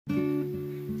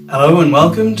Hello and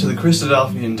welcome to the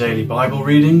Christadelphian Daily Bible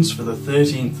Readings for the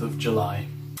 13th of July.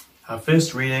 Our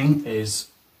first reading is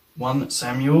 1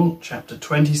 Samuel chapter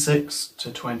 26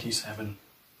 to 27.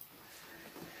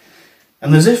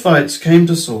 And the Ziphites came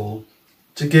to Saul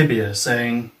to Gibeah,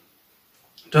 saying,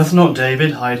 Doth not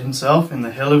David hide himself in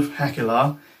the hill of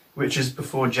Hachilah, which is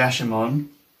before Jeshimon?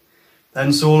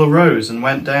 Then Saul arose and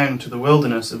went down to the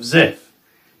wilderness of Ziph,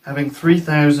 having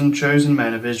 3,000 chosen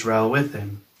men of Israel with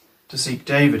him, to seek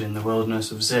David in the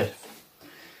wilderness of Ziph.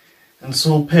 And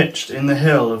Saul pitched in the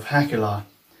hill of Hachilah,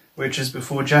 which is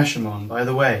before Jeshimon, by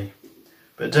the way.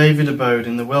 But David abode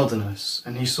in the wilderness,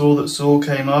 and he saw that Saul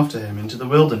came after him into the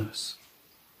wilderness.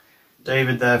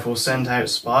 David therefore sent out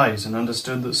spies, and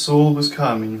understood that Saul was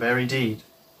come in very deed.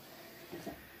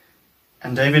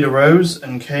 And David arose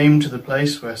and came to the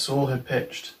place where Saul had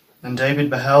pitched. And David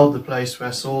beheld the place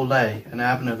where Saul lay, and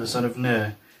Abner the son of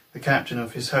Ner, the captain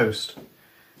of his host.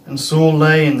 And Saul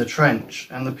lay in the trench,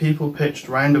 and the people pitched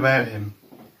round about him.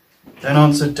 Then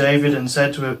answered David and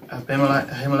said to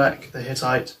Ahimelech the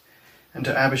Hittite, and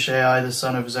to Abishai the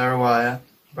son of Zeruiah,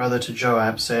 brother to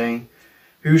Joab, saying,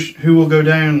 Who will go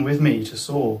down with me to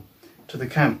Saul, to the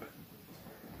camp?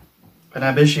 And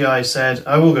Abishai said,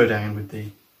 I will go down with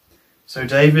thee. So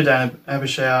David and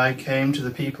Abishai came to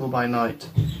the people by night,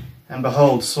 and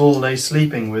behold, Saul lay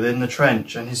sleeping within the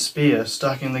trench, and his spear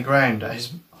stuck in the ground at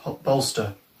his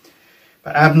bolster.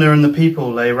 But Abner and the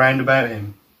people lay round about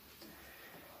him.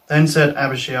 Then said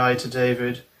Abishai to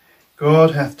David,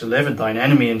 God hath delivered thine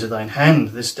enemy into thine hand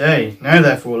this day. Now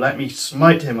therefore let me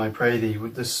smite him, I pray thee,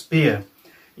 with the spear,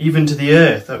 even to the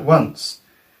earth at once,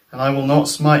 and I will not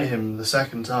smite him the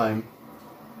second time.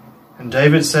 And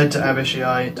David said to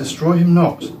Abishai, Destroy him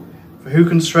not, for who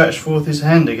can stretch forth his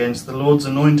hand against the Lord's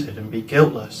anointed and be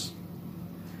guiltless?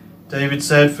 David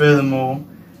said furthermore,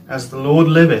 As the Lord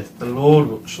liveth, the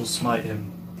Lord shall smite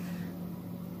him,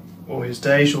 or his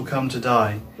day shall come to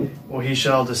die, or he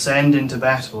shall descend into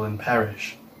battle and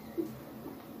perish.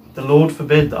 The Lord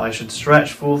forbid that I should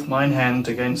stretch forth mine hand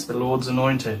against the Lord's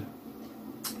anointed.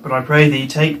 But I pray thee,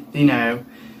 take thee now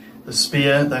the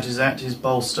spear that is at his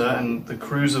bolster and the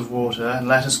cruse of water, and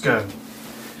let us go.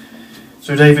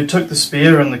 So David took the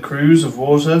spear and the cruse of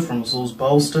water from Saul's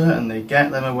bolster, and they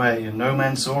gat them away, and no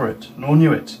man saw it, nor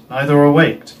knew it, neither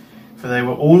awaked, for they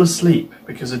were all asleep,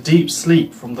 because a deep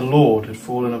sleep from the Lord had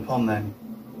fallen upon them.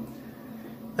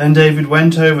 Then David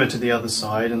went over to the other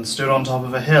side, and stood on top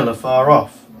of a hill afar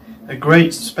off, a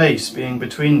great space being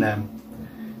between them.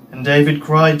 And David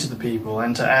cried to the people,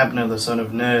 and to Abner the son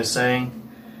of Ner, saying,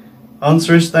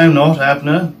 Answerest thou not,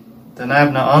 Abner? Then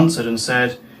Abner answered and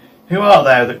said, Who art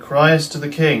thou that criest to the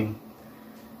king?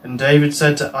 And David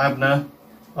said to Abner,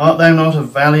 Art thou not a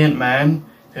valiant man?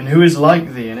 And who is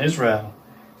like thee in Israel?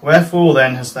 Wherefore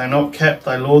then hast thou not kept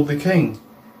thy lord the king?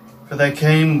 For there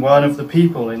came one of the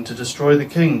people in to destroy the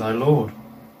king thy lord.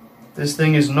 This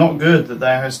thing is not good that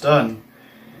thou hast done.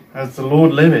 As the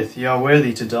Lord liveth, ye are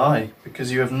worthy to die,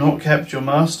 because you have not kept your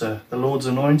master, the Lord's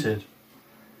anointed.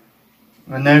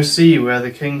 And now see where the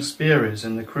king's spear is,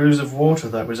 and the cruse of water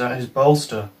that was at his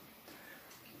bolster.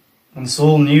 And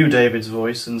Saul knew David's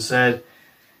voice, and said,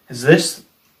 Is this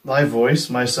thy voice,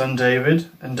 my son David?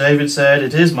 And David said,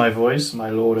 It is my voice, my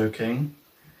lord, O king.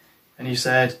 And he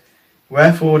said,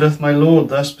 Wherefore doth my lord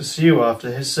thus pursue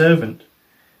after his servant?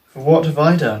 For what have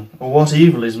I done, or what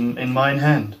evil is in mine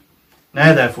hand?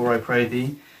 Now therefore, I pray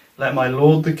thee, let my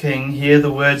lord the king hear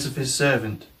the words of his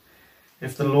servant.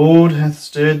 If the Lord hath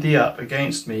stirred thee up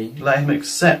against me, let him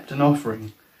accept an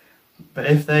offering. But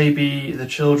if they be the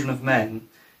children of men,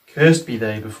 cursed be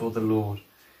they before the Lord.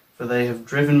 For they have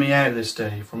driven me out this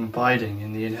day from abiding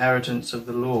in the inheritance of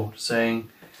the Lord, saying,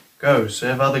 Go,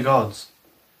 serve other gods.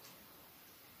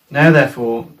 Now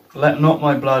therefore, let not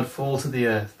my blood fall to the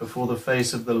earth before the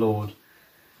face of the Lord.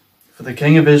 For the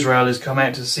king of Israel is come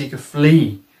out to seek a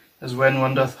flea, as when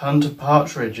one doth hunt a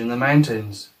partridge in the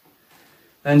mountains.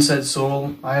 Then said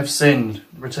Saul, I have sinned.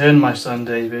 Return, my son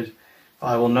David, for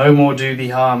I will no more do thee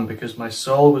harm, because my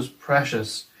soul was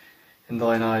precious in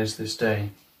thine eyes this day.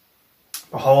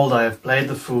 Behold, I have played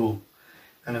the fool,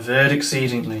 and have erred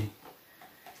exceedingly.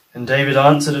 And David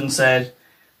answered and said,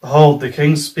 Behold, the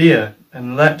king's spear,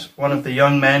 and let one of the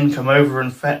young men come over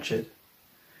and fetch it.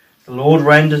 The Lord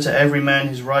render to every man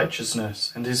his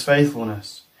righteousness and his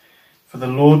faithfulness, for the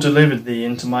Lord delivered thee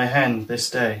into my hand this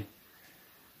day.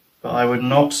 But I would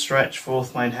not stretch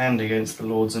forth mine hand against the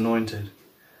Lord's anointed.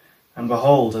 And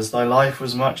behold, as thy life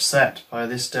was much set by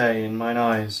this day in mine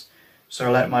eyes, so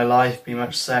let my life be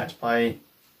much set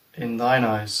in thine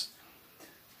eyes,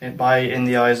 in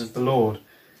the eyes of the Lord,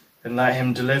 and let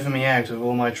him deliver me out of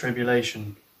all my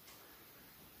tribulation.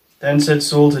 Then said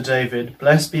Saul to David,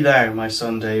 Blessed be thou, my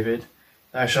son David.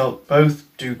 Thou shalt both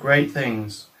do great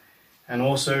things, and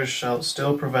also shalt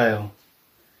still prevail.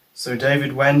 So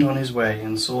David went on his way,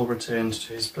 and Saul returned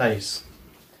to his place.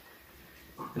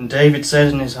 And David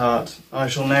said in his heart, I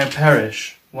shall now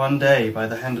perish one day by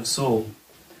the hand of Saul.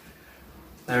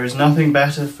 There is nothing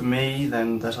better for me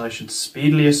than that I should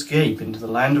speedily escape into the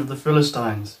land of the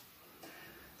Philistines.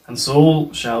 And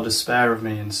Saul shall despair of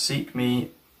me and seek me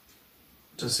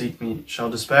to seek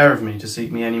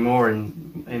me any more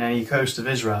in any coast of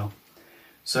Israel.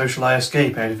 So shall I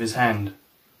escape out of his hand.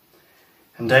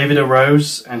 And David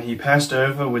arose, and he passed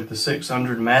over with the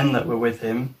 600 men that were with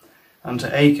him unto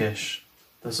Achish,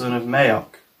 the son of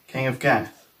Maoch, king of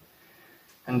Gath.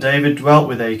 And David dwelt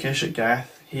with Achish at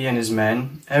Gath, he and his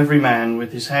men, every man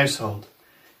with his household,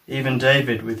 even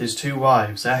David with his 2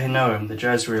 wives, Ahinoam the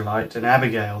Jezreelite, and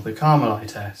Abigail the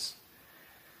Carmelitess,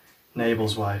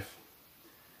 Nabal's wife.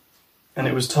 And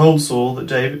it was told Saul that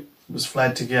David was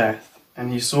fled to Gath,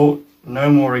 and he sought no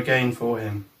more again for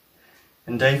him.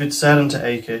 And David said unto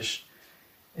Achish,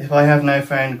 If I have now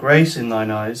found grace in thine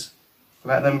eyes,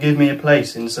 let them give me a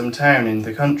place in some town in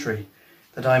the country,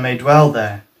 that I may dwell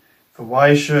there. For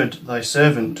why should thy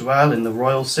servant dwell in the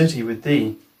royal city with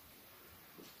thee?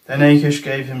 Then Achish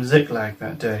gave him Ziklag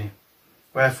that day.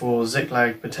 Wherefore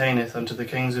Ziklag pertaineth unto the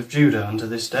kings of Judah unto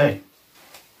this day.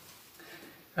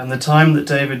 And the time that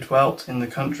David dwelt in the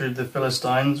country of the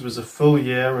Philistines was a full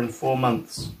year and 4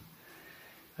 months.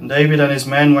 And David and his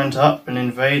men went up and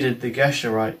invaded the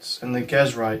Geshurites and the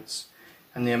Gezrites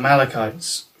and the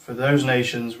Amalekites, for those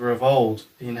nations were of old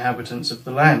the inhabitants of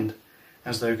the land,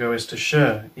 as thou goest to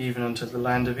Shur, even unto the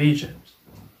land of Egypt.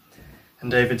 And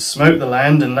David smote the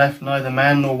land, and left neither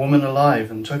man nor woman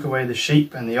alive, and took away the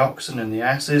sheep and the oxen and the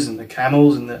asses and the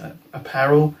camels and the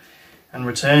apparel, and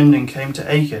returned and came to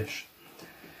Achish.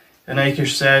 And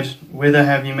Achish said, Whither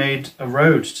have ye made a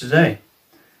road today?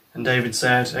 And David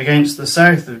said, Against the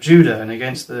south of Judah, and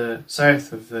against the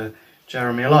south of the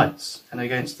Jerahmeelites, and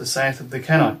against the south of the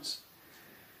Kenites.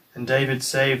 And David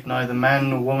saved neither man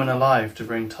nor woman alive to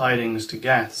bring tidings to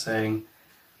Gath, saying,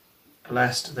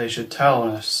 Lest they should tell on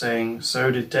us, saying,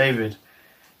 So did David,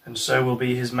 and so will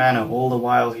be his manner all the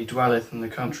while he dwelleth in the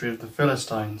country of the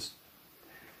Philistines.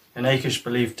 And Achish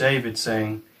believed David,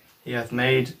 saying, He hath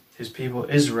made his people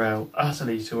Israel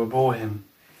utterly to abhor him.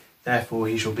 Therefore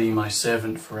he shall be my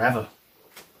servant forever.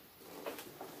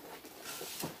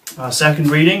 Our second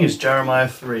reading is Jeremiah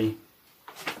 3.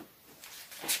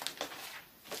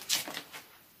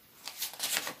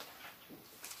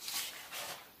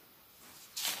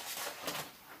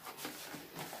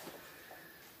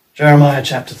 Jeremiah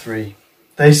chapter 3.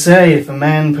 They say, if a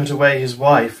man put away his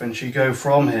wife, and she go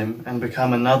from him, and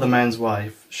become another man's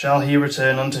wife, shall he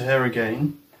return unto her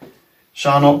again?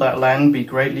 Shall not that land be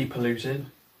greatly polluted?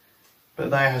 But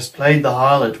thou hast played the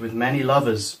harlot with many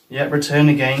lovers, yet return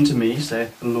again to me,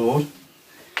 saith the Lord.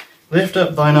 Lift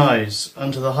up thine eyes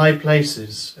unto the high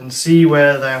places, and see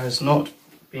where thou hast not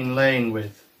been lain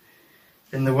with.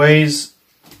 In the ways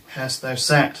hast thou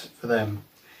sat for them,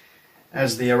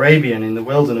 as the Arabian in the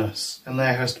wilderness, and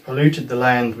thou hast polluted the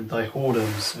land with thy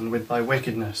whoredoms and with thy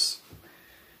wickedness.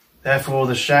 Therefore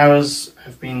the showers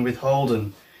have been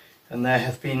withholden, and there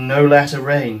hath been no latter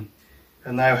rain,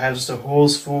 and thou hadst a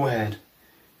whore's forehead.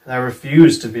 Thou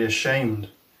refused to be ashamed.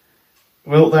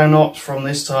 Wilt thou not from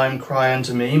this time cry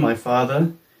unto me, my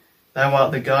father? Thou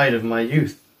art the guide of my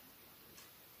youth.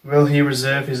 Will he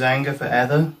reserve his anger for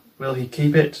ever? Will he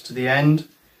keep it to the end?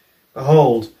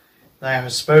 Behold, thou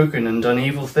hast spoken and done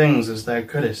evil things as thou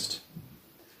couldest.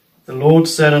 The Lord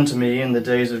said unto me in the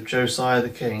days of Josiah the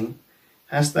king,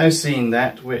 Hast thou seen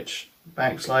that which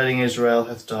backsliding Israel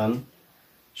hath done?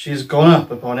 She is gone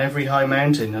up upon every high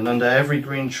mountain, and under every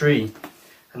green tree,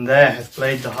 and there hath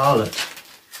played the harlot.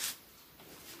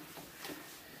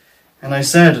 And I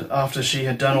said, after she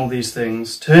had done all these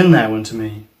things, Turn thou unto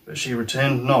me. But she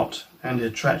returned not, and her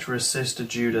treacherous sister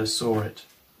Judah saw it.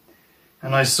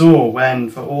 And I saw when,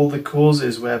 for all the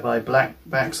causes whereby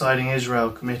backsliding Israel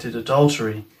committed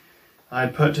adultery, I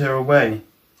had put her away,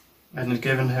 and had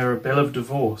given her a bill of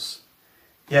divorce.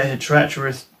 Yet her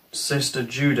treacherous sister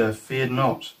Judah feared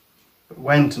not, but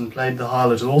went and played the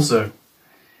harlot also.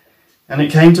 And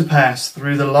it came to pass,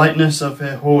 through the lightness of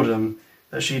her whoredom,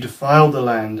 that she defiled the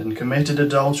land, and committed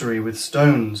adultery with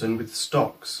stones and with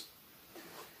stocks.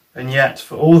 And yet,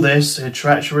 for all this, her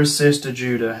treacherous sister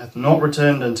Judah hath not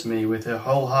returned unto me with her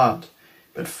whole heart,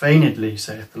 but feignedly,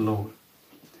 saith the Lord.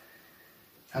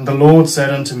 And the Lord said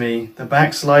unto me, The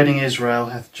backsliding Israel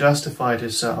hath justified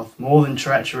herself more than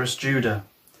treacherous Judah.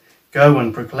 Go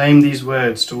and proclaim these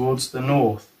words towards the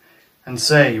north, and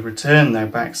say, Return, thou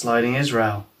backsliding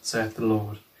Israel, saith the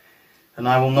Lord. And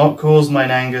I will not cause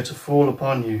mine anger to fall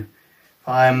upon you,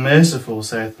 for I am merciful,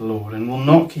 saith the Lord, and will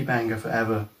not keep anger for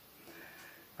ever.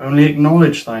 Only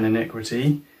acknowledge thine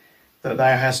iniquity, that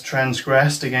thou hast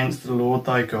transgressed against the Lord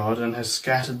thy God, and hast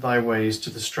scattered thy ways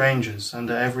to the strangers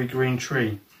under every green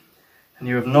tree, and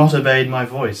you have not obeyed my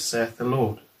voice, saith the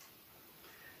Lord.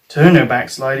 Turn, O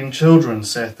backsliding children,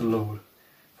 saith the Lord,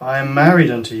 for I am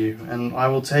married unto you, and I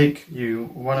will take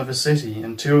you one of a city,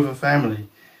 and two of a family,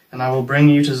 and I will bring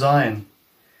you to Zion.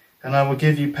 And I will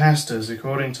give you pastors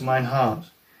according to mine heart,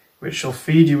 which shall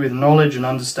feed you with knowledge and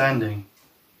understanding.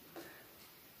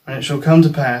 And it shall come to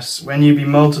pass, when ye be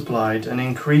multiplied and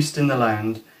increased in the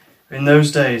land, in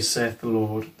those days, saith the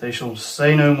Lord, they shall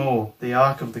say no more, the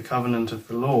ark of the covenant of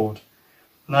the Lord,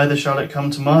 neither shall it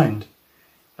come to mind,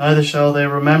 neither shall they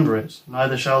remember it,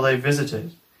 neither shall they visit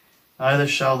it, neither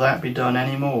shall that be done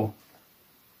any more.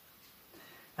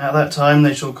 At that time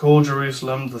they shall call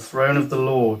Jerusalem the throne of the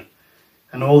Lord,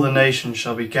 and all the nations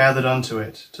shall be gathered unto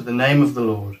it, to the name of the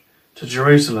Lord, to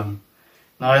Jerusalem.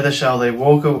 Neither shall they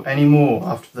walk any more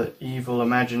after the evil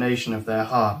imagination of their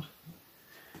heart.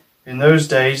 In those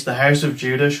days the house of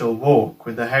Judah shall walk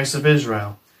with the house of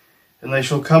Israel, and they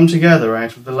shall come together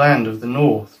out of the land of the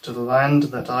north to the land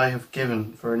that I have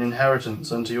given for an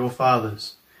inheritance unto your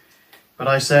fathers. But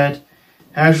I said,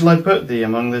 How shall I put thee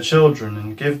among the children,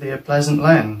 and give thee a pleasant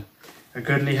land, a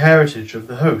goodly heritage of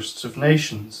the hosts of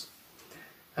nations?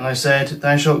 And I said,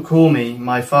 Thou shalt call me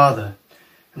my father,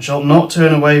 and shalt not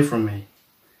turn away from me.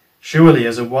 Surely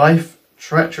as a wife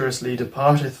treacherously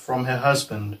departeth from her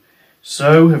husband,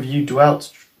 so have you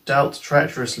dealt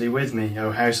treacherously with me,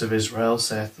 O house of Israel,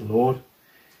 saith the Lord.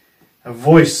 A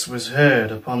voice was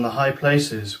heard upon the high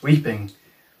places, weeping,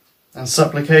 and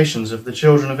supplications of the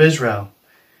children of Israel,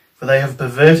 for they have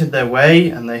perverted their way,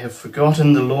 and they have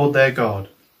forgotten the Lord their God.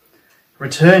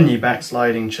 Return, ye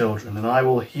backsliding children, and I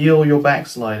will heal your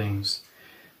backslidings.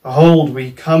 Behold,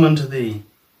 we come unto thee,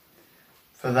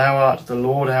 for thou art the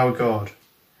Lord our God.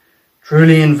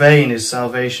 Truly in vain is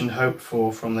salvation hoped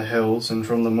for from the hills and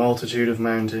from the multitude of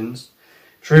mountains.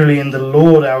 Truly in the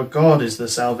Lord our God is the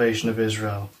salvation of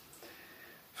Israel.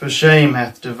 For shame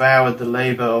hath devoured the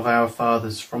labour of our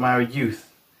fathers from our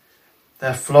youth,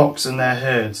 their flocks and their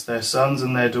herds, their sons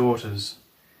and their daughters.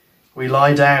 We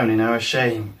lie down in our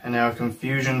shame, and our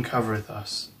confusion covereth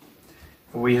us.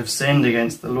 For we have sinned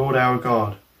against the Lord our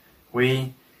God,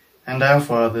 we and our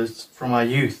fathers from our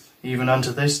youth, even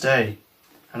unto this day,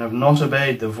 and have not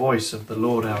obeyed the voice of the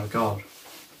Lord our God.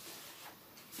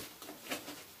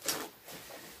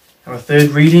 Our third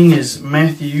reading is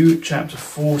Matthew chapter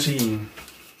 14.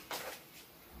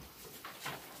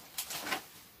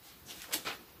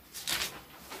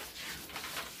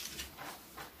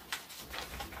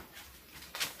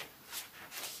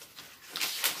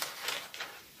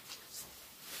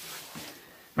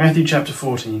 Matthew chapter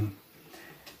 14.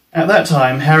 At that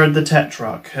time Herod the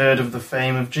Tetrarch heard of the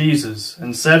fame of Jesus,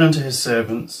 and said unto his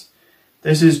servants,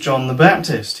 This is John the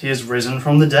Baptist, he is risen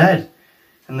from the dead,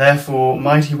 and therefore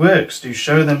mighty works do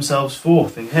show themselves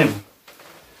forth in him.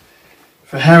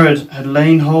 For Herod had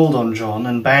lain hold on John,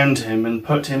 and bound him, and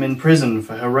put him in prison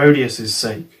for Herodias'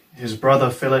 sake, his brother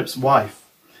Philip's wife.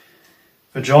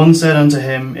 For John said unto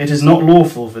him, It is not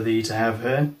lawful for thee to have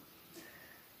her.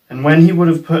 And when he would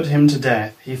have put him to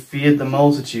death, he feared the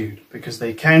multitude, because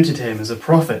they counted him as a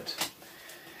prophet.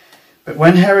 But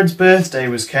when Herod's birthday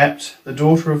was kept, the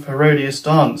daughter of Herodias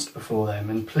danced before them,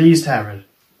 and pleased Herod.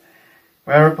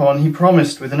 Whereupon he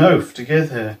promised with an oath to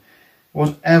give her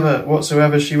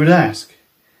whatsoever she would ask.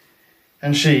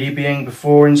 And she, being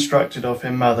before instructed of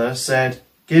her mother, said,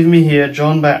 Give me here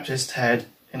John Baptist's head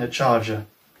in a charger.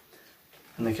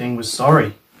 And the king was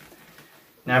sorry.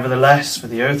 Nevertheless, for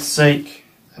the oath's sake,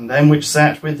 and them which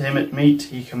sat with him at meat,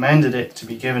 he commanded it to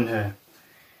be given her.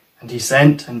 And he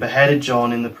sent and beheaded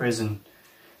John in the prison,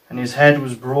 and his head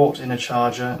was brought in a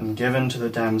charger and given to the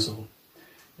damsel,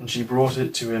 and she brought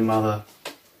it to her mother.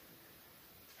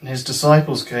 And his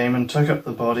disciples came and took up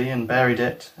the body and buried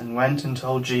it, and went and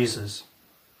told Jesus.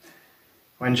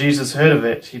 When Jesus heard of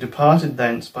it, he departed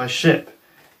thence by ship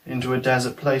into a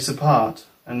desert place apart,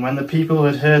 and when the people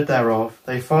had heard thereof,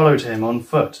 they followed him on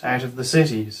foot out of the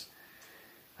cities.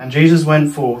 And Jesus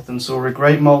went forth and saw a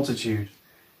great multitude,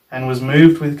 and was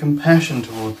moved with compassion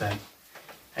toward them,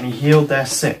 and he healed their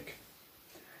sick.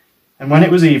 And when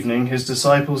it was evening, his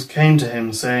disciples came to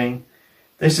him, saying,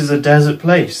 This is a desert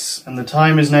place, and the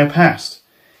time is now past.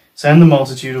 Send the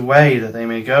multitude away, that they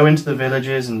may go into the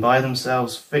villages and buy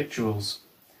themselves victuals.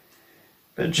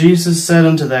 But Jesus said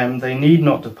unto them, They need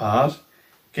not depart,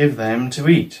 give them to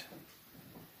eat.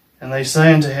 And they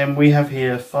say unto him, We have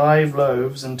here 5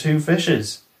 loaves and 2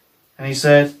 fishes. And he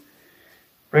said,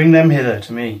 Bring them hither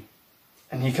to me.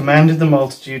 And he commanded the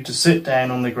multitude to sit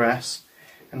down on the grass,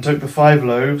 and took the 5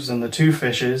 loaves and the 2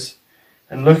 fishes,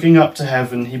 and looking up to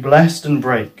heaven, he blessed and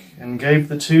brake, and gave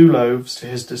the 2 loaves to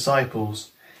his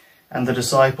disciples, and the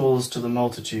disciples to the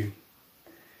multitude.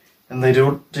 And they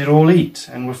did all eat,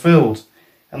 and were filled,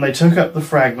 and they took up the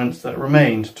fragments that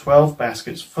remained, 12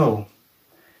 baskets full.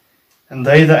 And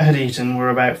they that had eaten were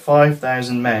about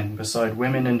 5,000 men, beside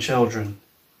women and children.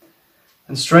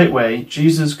 And straightway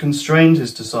Jesus constrained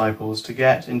his disciples to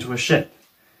get into a ship,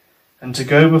 and to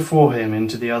go before him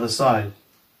into the other side,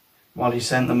 while he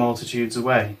sent the multitudes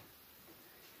away.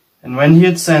 And when he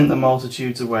had sent the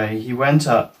multitudes away, he went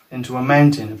up into a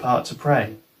mountain apart to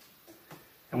pray.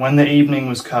 And when the evening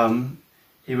was come,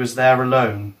 he was there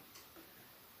alone.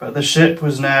 But the ship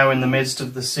was now in the midst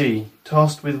of the sea,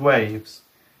 tossed with waves,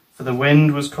 for the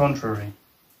wind was contrary.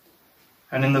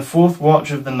 And in the 4th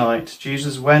watch of the night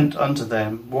Jesus went unto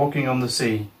them, walking on the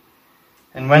sea.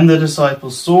 And when the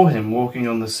disciples saw him walking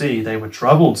on the sea, they were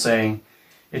troubled, saying,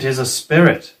 It is a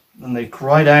spirit. And they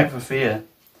cried out for fear.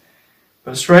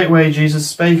 But straightway Jesus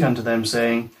spake unto them,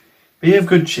 saying, Be of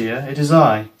good cheer, it is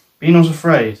I, be not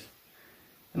afraid.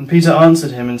 And Peter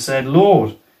answered him and said,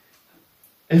 Lord,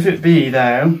 if it be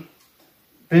thou,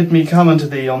 bid me come unto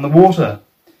thee on the water.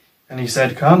 And he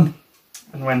said, Come.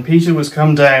 And when Peter was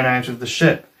come down out of the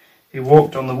ship, he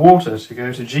walked on the water to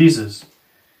go to Jesus.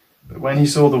 But when he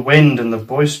saw the wind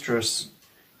boisterous,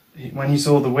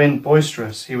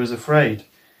 he was afraid.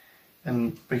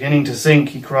 And beginning to sink,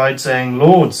 he cried, saying,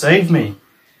 Lord, save me.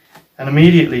 And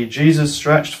immediately Jesus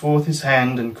stretched forth his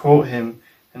hand and caught him,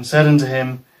 and said unto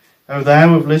him, O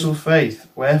thou of little faith,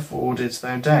 wherefore didst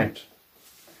thou doubt?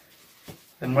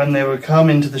 And when they were come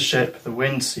into the ship, the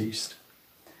wind ceased.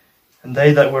 And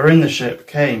they that were in the ship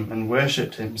came and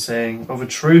worshipped him, saying, Of a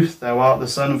truth thou art the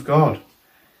Son of God.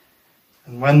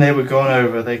 And when they were gone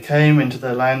over, they came into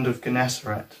the land of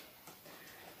Gennesaret.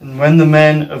 And when the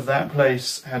men of that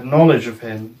place had knowledge of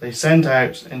him, they sent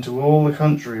out into all the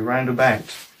country round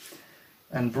about,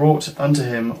 and brought unto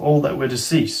him all that were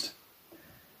diseased,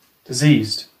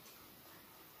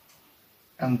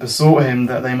 and besought him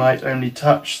that they might only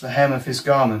touch the hem of his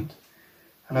garment.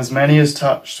 And as many as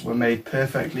touched were made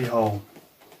perfectly whole.